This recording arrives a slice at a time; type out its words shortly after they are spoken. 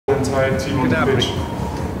entire team on the pitch.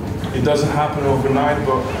 It doesn't happen overnight,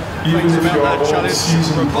 but even if you're all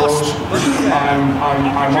season pros,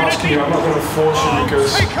 I'm asking you, I'm not going to force you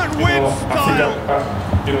because, I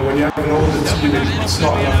think when you have an older team, it's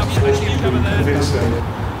not enough to force people and convince them.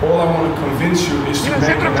 All I want to convince you is to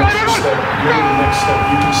make an extra step. Make the next step,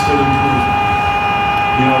 you can still improve.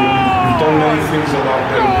 You've done many things that have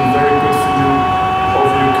been very good for you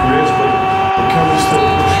over your careers, but can we still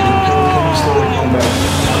push you? Can we still come back?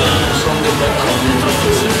 Something better than you just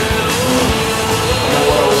did. And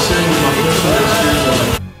what I was saying in my personal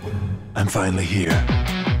experience. I'm finally here.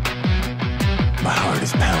 My heart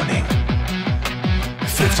is pounding.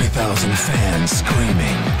 50,000 fans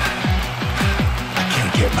screaming. I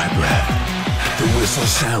can't get my breath. The whistle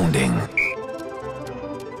sounding.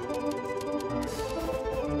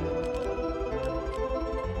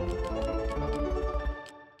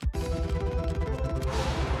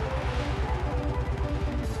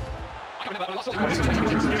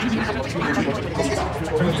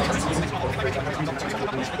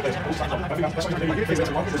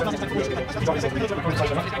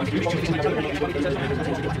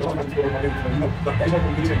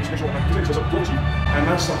 And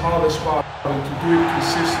that's the hardest part, and to do it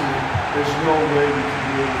consistently, there's no way we can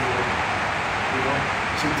do it.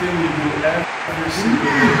 It's a thing you do every single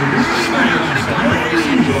day.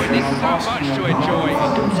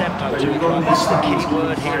 The key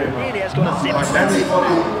word here really has got a zip.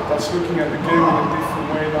 Everybody that's looking at the game in a different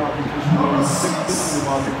way now because you're thinking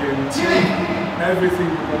about the game. Take everything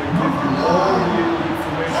we're going to give you, all the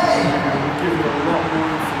information we'll give you a lot more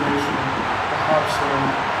information perhaps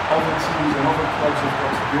other teams and other clubs have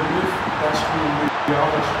got to deal with. That's who we are,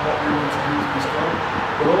 that's what we want to do with this game.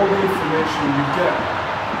 But all the information you get,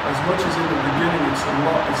 as much as in the beginning it's a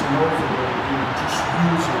lot, it's an overload, just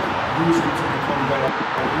use it to become better,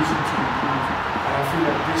 use it to improve. And I feel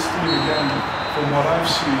like this team again, from what I've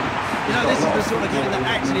seen, this is the sort of game that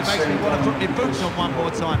actually makes me want to put my boots on one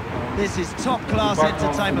more time. This is top-class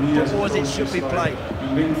entertainment football as it should be played.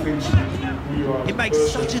 It makes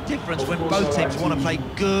such a difference when both teams want to play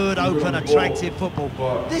good, open, attractive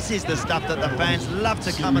football. This is the stuff that the fans love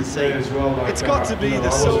to come and see. It's got to be the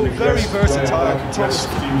so very versatile. Has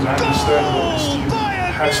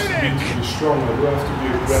to be strong, we have to be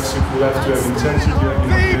aggressive, we have to have intensity in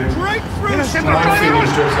the game. My thing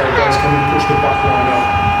is just like, guys, can we push the back line up?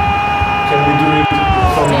 Can we do it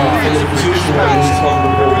from a position where we need to have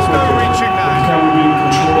the ball quicker? Can we be in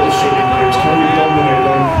control of certain games? Can we dominate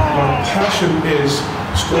them? My passion is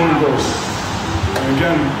scoring goals. And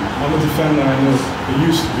again, I'm a defender, I know I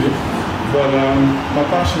used to be, but my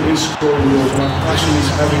passion is scoring goals. My passion is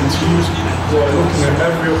having teams who are looking at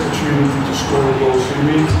every opportunity to score goals. It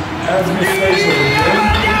means every phase of the game,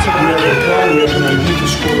 we have a plan, we have an idea to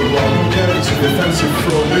score a goal. I don't care if it's a defensive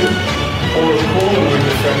throw-in or a corner we're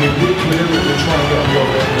defending, we're clear, we're trying to get the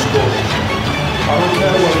other end and score. I don't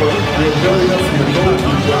care whether we're building up from the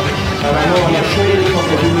goalkeeper, and I know I'm not sure you come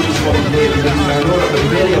with this one great, and I know that the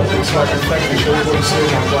build-up is like effective, so everybody says,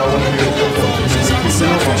 I want to be a build-up. It's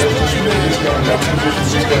not what it is, this guy in that position,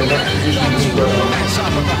 this guy in that position, this guy.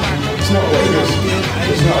 It's not what it is,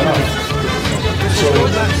 it's not enough. So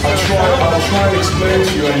I'll try and explain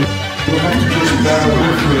to you, and you'll have to just bear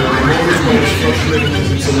with me. I'm always going to frustrate because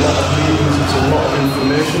it's a lot of meetings, it's a lot of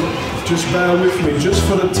information. Just bear with me, just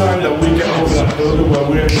for the time that we get over that hurdle where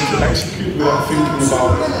we're able to execute without thinking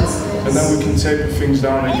about it. And then we can taper things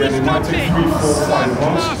down again. It might take 3, 4, 5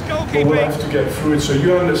 months, but we'll have to get through it. So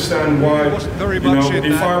you understand why,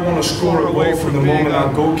 if I want to score a goal from the moment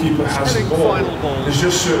our goalkeeper has the ball, there's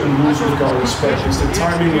just certain rules we've got to respect. It's the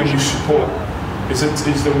timing when you support. It's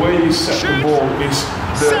the way you set the ball. It's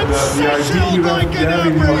the idea you have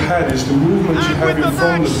in your head. Is the movement you have in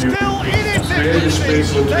front of you. Create the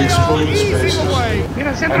space or to exploit the spaces.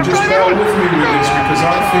 And just bear with me with this because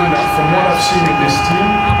I think that from what I've seen in this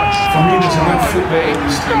team, for me there's enough football in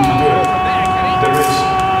this team to do it. There is.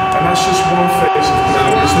 And that's just one phase of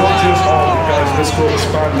play. It's not just, oh guys, let's go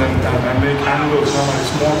expand and make angles. No,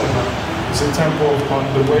 it's more than that. It's the tempo of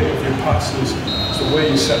the weight of your passes. It's the way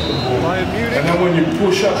you set the ball. And then when you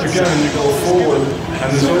push up again and you go forward, and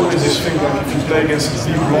there's always this thing like if you play against a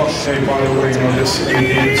deep block, hey, by the way, they're sitting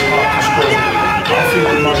here, it's hard to score. I think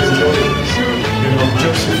we might enjoy it.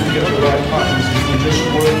 Just if we get the right patterns, if we just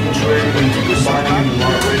work and train and combine in the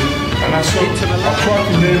right way. And that's what I'll try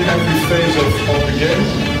to name every phase of the game.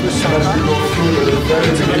 And as we go through at the very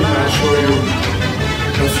beginning, I'll show you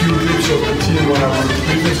a few clips of the team when I was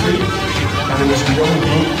previously. And it was a young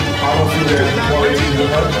group. I don't think they had the quality they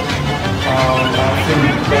had. I think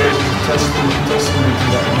that is a testament to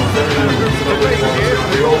that. Very young group.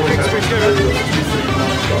 They always have to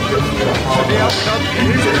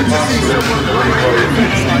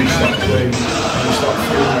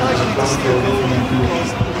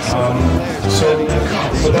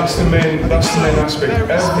But that's the main aspect.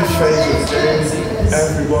 Every phase of the game,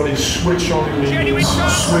 everybody switch on immediately,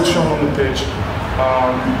 switch on the pitch.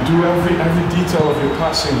 Do every detail of your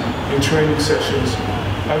passing in training sessions.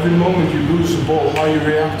 Every moment you lose the ball, how you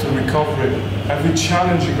react to recover it. Every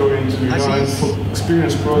challenge you go into, you know, for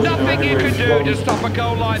experienced pros, you know, anyway, if you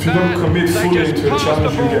don't commit fully into a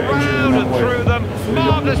challenge, you get injured in that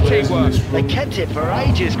way. They kept it for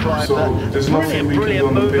ages, Clive. So there's nothing we can do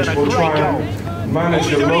on the pitch. We'll try and manage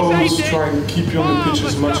your lows, try and keep you on the pitch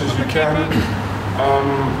as much as you can.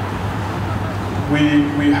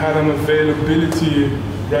 We had an availability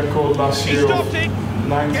record last year of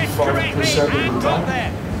 95% of the time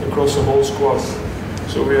across the whole squad.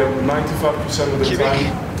 So we had 95% of the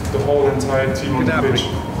time the whole entire team on the pitch.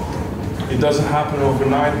 It doesn't happen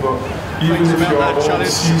overnight, but even if you're all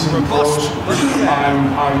seasoned pros,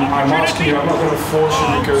 I'm asking you, I'm not going to force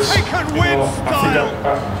you because, you know, I think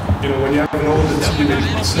you know, when you have an older team,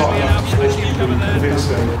 it's not enough to force people to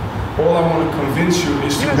convince them. All I want to convince you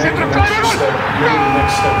is to make an extra step. You're the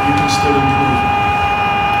next step, you can still improve.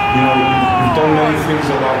 You know, you've done many things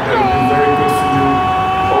that have been very good for you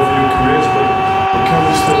over your careers, but can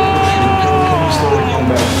we still push you? Can we still come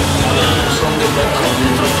back? Something better than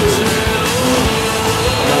you just did. And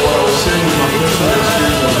what I was saying is my personal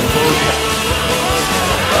experience as a coach,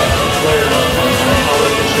 a player, and how I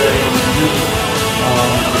can share it with you.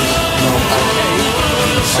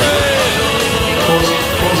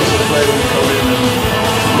 Coach is a player who come in and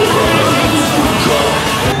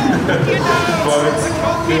but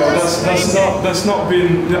that's not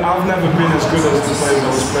been. I've never been as good as the players I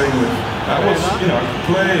was playing with. I was, you know, I could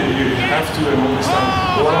play. You have to and all this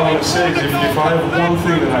stuff. But what I want to say is, if I have one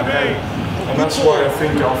thing that I hate, and that's why I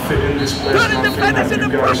think I'll fit in this place, and I think that you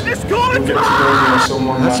guys will get to know me as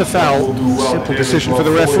someone that will do well. Simple decision for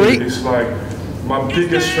the referee. It's like my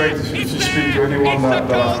biggest strength, if you speak to anyone that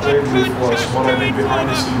I played with, was what I did behind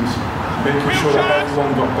the scenes, making sure that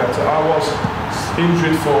everyone got better. I was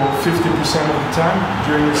injured for 50% of the time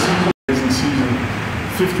during the season.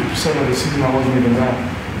 50% of the season I wasn't even there.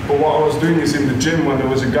 But what I was doing is in the gym when there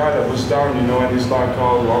was a guy that was down, you know, and he's like,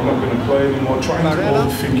 oh, I'm not going to play anymore, trying to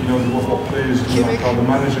overthink, you know, what players do, like how the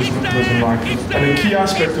manager doesn't like it. And the key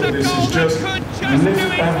aspect of this is just lift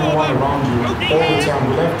everyone around you all the time.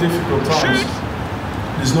 We'll have difficult times.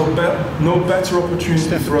 There's no better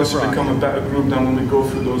opportunity for us to become a better group than when we go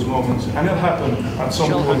through those moments. And it'll happen at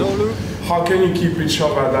some point. How can you keep each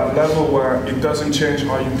other at that level where it doesn't change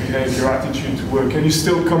how you behave, your attitude to work? Can you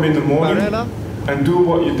still come in the morning and do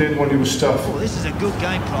what you did when it was tough? Well, this is a good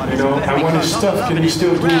game plan. You know, and when it's tough, can you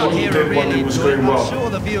still do what you did when it was going well?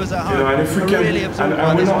 You know, and if we can, and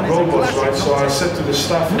we're not robots, right? So I said to the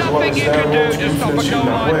staff as well, it's their role to influence you in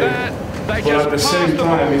that way. But at the same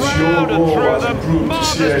time, it's your role as a group to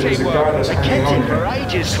see that there's a guy that's hanging on here.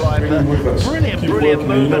 Bring him with us. Keep working.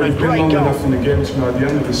 You know, you've been long enough in the game to know at the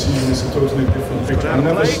end of the season it's a totally different picture. I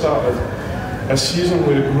never started a season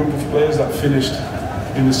with a group of players that finished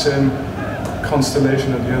in the same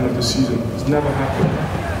constellation at the end of the season. It's never happened.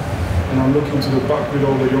 And I'm looking to the back with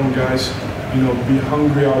all the young guys. You know, be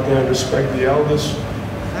hungry out there, respect the elders.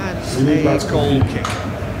 We need that goal kick.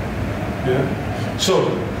 Yeah. So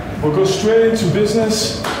we'll go straight into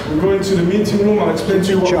business. We'll go into the meeting room. I'll explain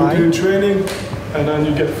to you what we do in training, and then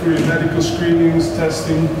you get through your medical screenings,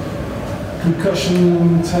 testing,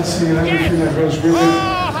 concussion testing, and everything that goes with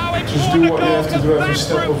it. Just do what you have to do every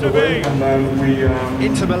step of the way, and then we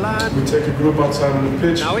take a group outside on the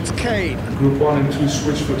pitch. Now it's Kane. Group 1 and 2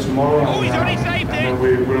 switch for tomorrow, and then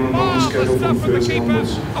we're on a normal schedule from Thursday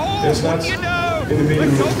onwards. Yes, lads, in the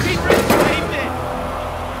meeting room.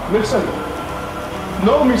 Listen,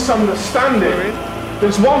 no misunderstanding.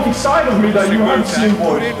 There's one side of me that you haven't seen,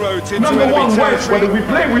 boys. Number one, whether we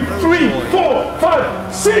play with 3, 4,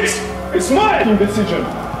 5, 6, it's my decision.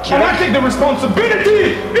 And I take the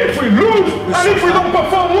responsibility if we lose and if we don't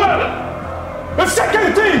perform well. The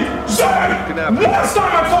second thing, last time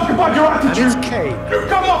I talked about your attitude, you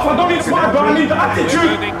come off, I don't need smile, but I need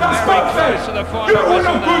attitude. That's perfect. You were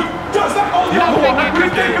no good, just like all the other ones. I could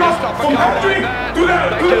have taken us from Hendrick to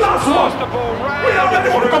the last one. We don't let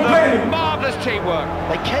anyone complaining. Marvellous teamwork.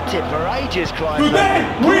 They kept it for ages, Clive. Today,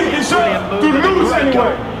 we deserve to lose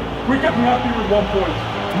anyway. We kept me happy with 1 point.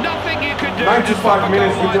 Nothing you could do. 95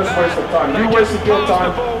 minutes, we just wasted time. You wasted your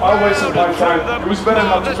time, I wasted my time. It was better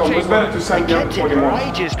not to come. It was better to send the other 21. For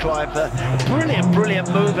ages, Clive. Brilliant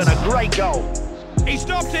move and a great goal. He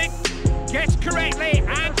stopped it, guessed correctly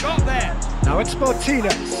and got there. Now it's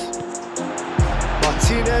Martinez.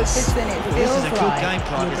 Martinez. This is a good game,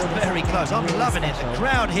 Clive. It's very close. I'm loving it. The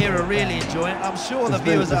crowd here are really enjoying it. I'm sure the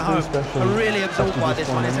viewers at home are really absorbed by this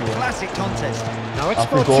one. It's a classic contest. Now it's I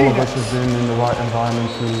think all of us have been in the right environment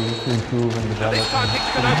to improve and develop. This time things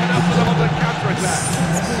can open up for them on the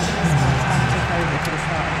counter-attack.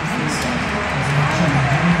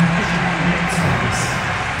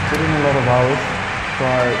 Put in a lot of hours,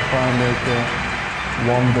 try and make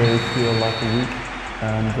one day feel like a week.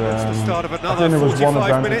 And the start of I another think there was one 45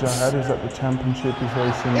 advantage minutes. I had is that the championship is very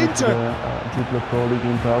similar to the Jupiler Pro League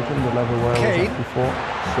in Belgium, the level where I was at before.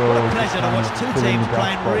 So What a pleasure to watch two teams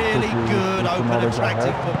playing really good, open,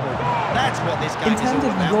 attractive football. That's what this game is all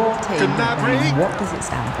about. In terms of your team, what does it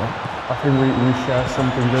stand for? I think we share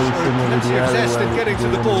something very similar with the area Zest in where getting to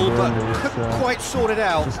the ball, but couldn't quite sort it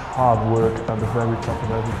out. Just hard work at the very top of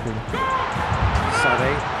everything.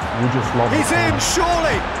 Sonny. We just love He's in,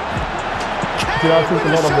 surely! Yeah, I think a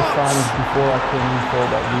lot of the fans before I came in thought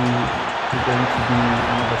that we were going to be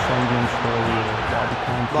a semblance where we were Derby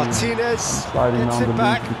County Martinez sliding gets down it the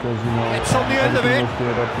back. league because, you know, It's on the end of it. was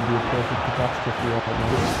geared up to be a perfect catastrophe.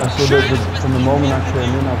 And so from the moment I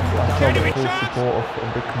came in, I felt the full support of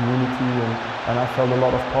the community and I felt a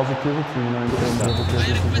lot of positivity, you know, in terms of okay,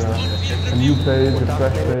 this is a new page, a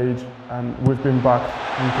fresh page, and we've been back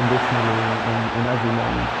unconditionally in every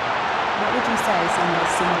moment. What would you say some of the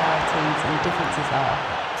similarities and differences are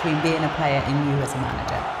between being a player and you as a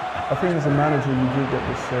manager? I think as a manager you do get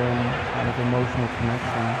the same kind of emotional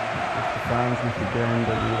connection with the fans, with the game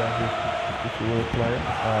that you would have if you were a player.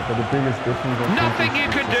 But the biggest difference I think Nothing you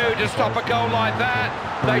can do to stop a goal like that.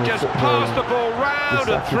 They just passed the ball round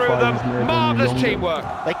and through them. Marvellous teamwork.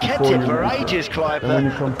 They kept it for ages, Clive.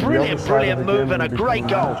 A brilliant move and a great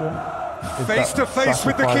goal. Face to face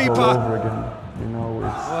with the keeper. You know,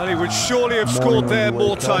 Well, he would surely have scored there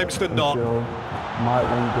more times than not. Might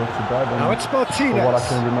when you go to bed. Now it's Martinez. What I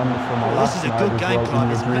can remember from my This is a good game,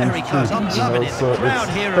 Clive. It's very close. I'm loving it. The crowd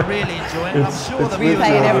here are really enjoying it. I'm sure the viewers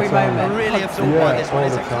are really absorbed by this one.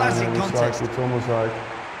 It's a classic contest. It's almost like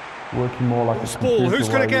working more like a ball. Who's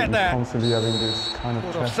going to get you're there? constantly having this kind of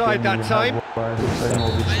chess Offside game that time. where you're playing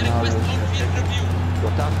all these scenarios.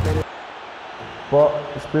 But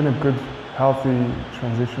it's been a good, healthy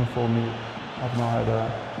transition for me. I've not had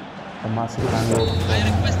a massive hangover from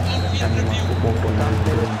football for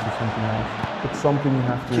into something else. It's something you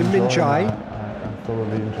have to enjoy and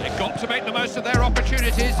thoroughly enjoy. They've got to make the most of their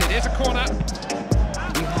opportunities. It is a corner.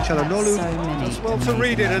 Chalanolu does well to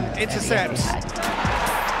read it and intercepts.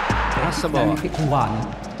 Only picked one.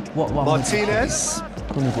 What one? Martinez.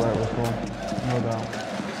 Couldn't go out with goal, no doubt.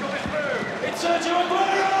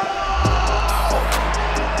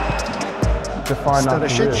 Define that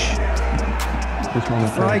career. This one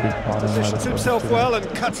is a big part of Positions himself well and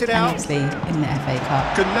cuts it out. Obviously, in the FA Cup,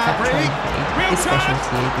 Gnabry. that trophy is special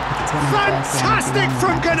to you because it's one of the first Fantastic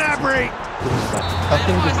from Gnabry. I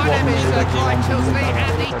think it's My what name is made Clive everyone Tilsley, believe and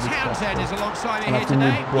that the it's Townsend is alongside me and I here think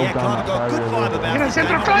we today. broke down Clive, that got a good barrier vibe where about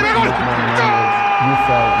you it.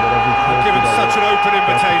 felt that every trophy Given that such an was- open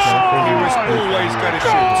invitation, he was always going to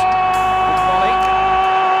shoot.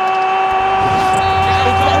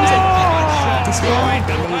 describe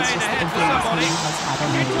just the influence he has had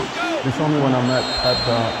on you. It's only when I met Pep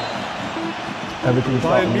that everything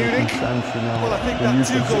started Bayern making Munich. sense, you know. Well, I think the that use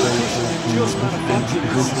of two-goal space, efficiency just manufactured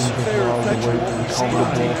is positions a as fair well, the reflection way of what to we've seen cover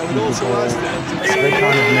the today. ball, And it also keep the has ball. They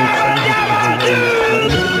kind of make sense because of the way you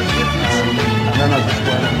play. And then I just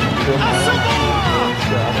went and built my own.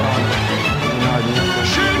 Yeah, I found an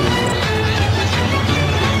idea.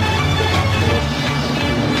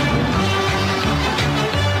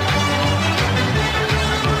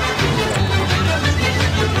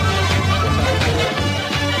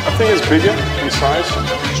 I think it's bigger in size.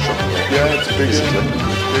 Yeah, it's bigger.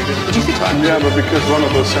 Yeah, but because one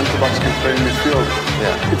of those centre backs can play in midfield,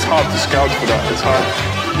 it's hard to scout for that. It's hard to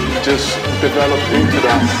just develop into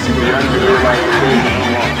that. In the end, you realise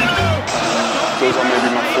those are maybe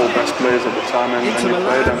my four best players at the time, and when you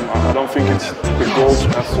play them, I don't think it's the goal to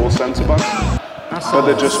have four centre backs, but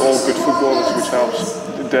they're just all good footballers, which helps.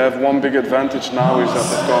 They have one big advantage now is that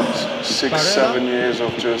they've got 6-7 years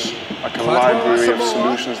of just like a library of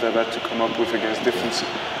solutions they've had to come up with against different,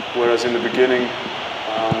 whereas in the beginning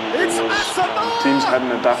teams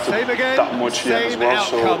hadn't adapted that much yet as well,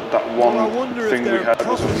 so that one thing we had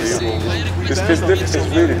was unbelievable. It's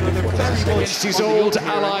really difficult. It's his old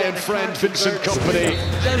ally and friend Vincent Kompany.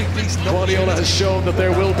 Guardiola has shown that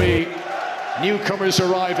there will be newcomers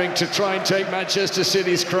arriving to try and take Manchester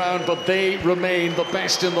City's crown, but they remain the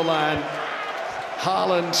best in the land.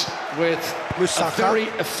 Haaland with a very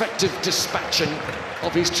effective dispatching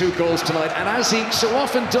of his 2 goals tonight, and as he so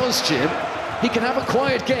often does, Jim, He can have a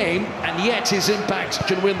quiet game, and yet his impact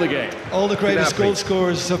can win the game. All the greatest goal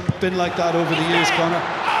scorers have been like that over the years, Connor.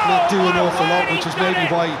 Not do an awful lot, which is maybe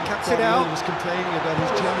why Guardiola was complaining about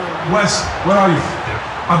his general... Wes, where are you?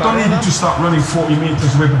 I don't need you to start running 40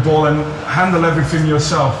 meters with the ball and handle everything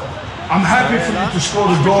yourself. I'm happy for you to score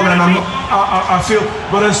the goal, and I feel,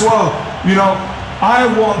 but as well, you know, I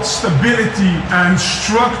want stability and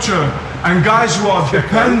structure and guys who are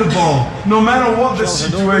dependable, no matter what the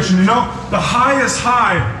situation, you know. The highest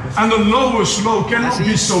high and the lowest low cannot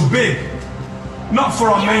be so big. Not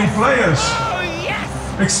for our main players.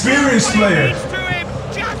 Experienced players.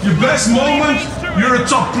 Your best moment, you're a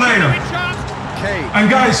top player. And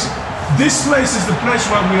guys, this place is the place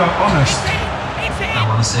where we are honest. I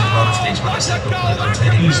want to say a lot of things, but I said good play, don't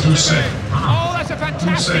say Please do say. Oh, that's a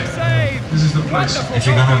fantastic save. This is the place. If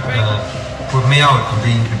you're gonna put me out on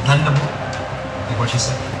being dependable, like what you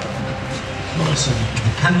said. What I said,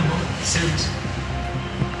 dependable, serious.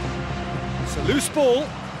 It's a loose ball.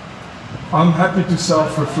 I'm happy to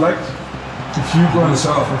self-reflect. If you go and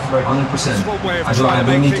self-reflect. 100%. I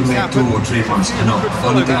don't need to make 2 or 3 points. You know, the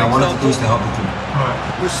only thing I wanted to do is to help the team.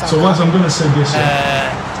 Right. So once I'm going to say this.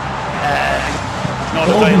 Not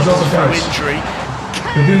all these other guys, injury.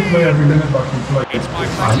 they didn't play every minute like we played.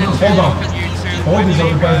 Hold on. All these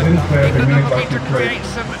other guys didn't play every minute like we played.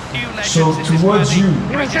 So towards you,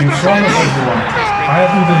 in front of everyone, I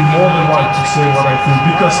have even more the right to say what I think,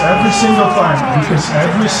 because every single time,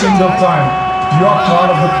 you are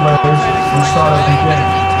part of the players who start every game.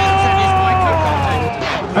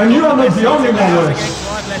 And you are not the only one, Wes.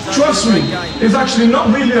 Trust me, it's actually not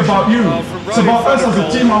really about you. It's about us as a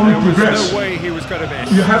team, how we progress.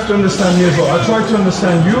 You have to understand me as well. I try to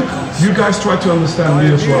understand you. You guys try to understand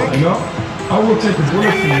me as well, you know? I will take a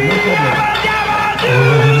bullet for you, no problem.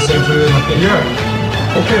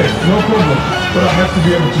 Yeah. Okay, no problem. But I have to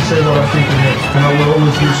be able to say what I think in here, and I will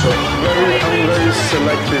always do so. I'm very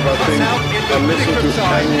selective. I think I listen to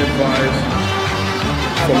any advice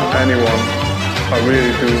from anyone. I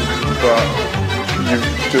really do. But you've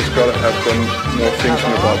just got to have them more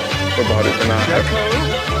thinking about it than I have.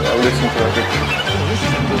 I listen to everything.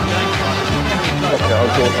 Okay,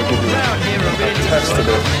 I'll give you I tested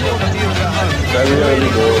it. Very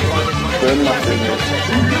early goal. Burn my fingers.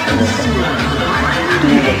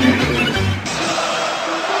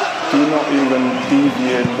 Do not even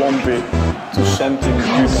deviate one bit to something you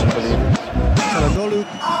don't believe in.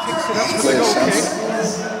 Play a sense.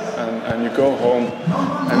 And you go home,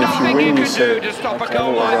 and if you win, you say, okay,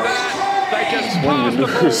 all right. When you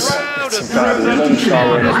lose, it's a bad long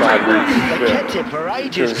shower and a bad week. They kept it for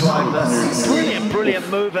ages, Clive. Brilliant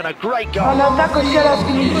move and a great goal. En attaque aussi à la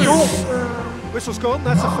finition. Whistle's gone,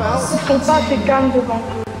 that's a foul. Ils sont pas assez calmes devant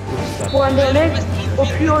eux. Pour un donné, au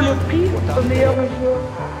plus haut le prix, au meilleur le joueur.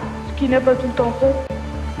 Ce qui n'est pas tout le temps fait.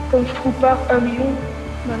 Comme je trouve pas 1 million,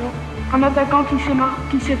 maintenant. Un attaquant qui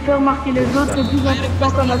sait faire marquer les autres est plus important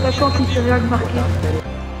qu'un attaquant qui sait rien marquer.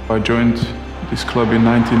 I joined this club in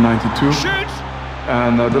 1992,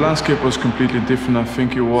 and the landscape was completely different. I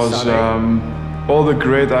think it was all the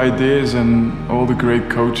great ideas and all the great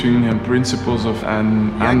coaching and principles of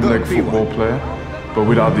an Anderlecht football player, but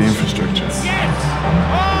without the infrastructure. Yes! Oh,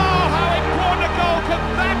 how important a goal can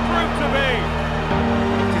that prove to be!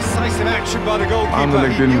 Decisive action by the goalkeeper.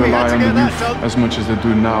 Anderlecht didn't rely on the youth as much as they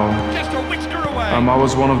do now. Just a whisker away. I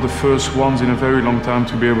was one of the first ones in a very long time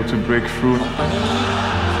to be able to break through.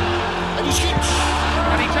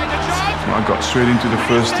 I got straight into the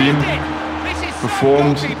first team,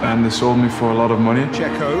 performed, and they sold me for a lot of money.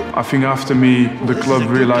 I think after me, the club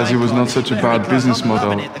realized it was not such a bad business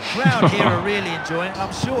model. The crowd here are really enjoying it.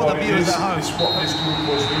 I'm sure the viewers at home.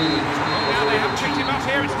 Now they have picked him up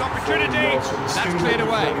here, it's an opportunity. That's cleared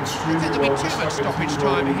away. I think there'll be too much stoppage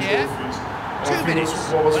time here. 2 minutes.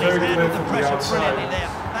 What was But he's very clear handled the from the pressure outside, brilliantly there.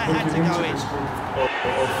 That had to go in.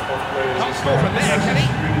 Can't score from there, can he?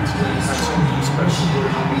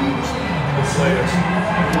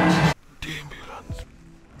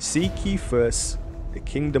 Seek ye first the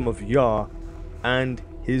kingdom of Yah and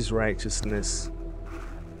his righteousness,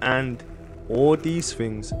 and all these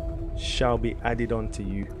things shall be added unto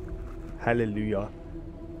you. Hallelujah.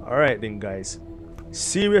 Alright then, guys,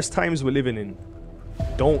 serious times we're living in.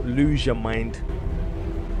 Don't lose your mind.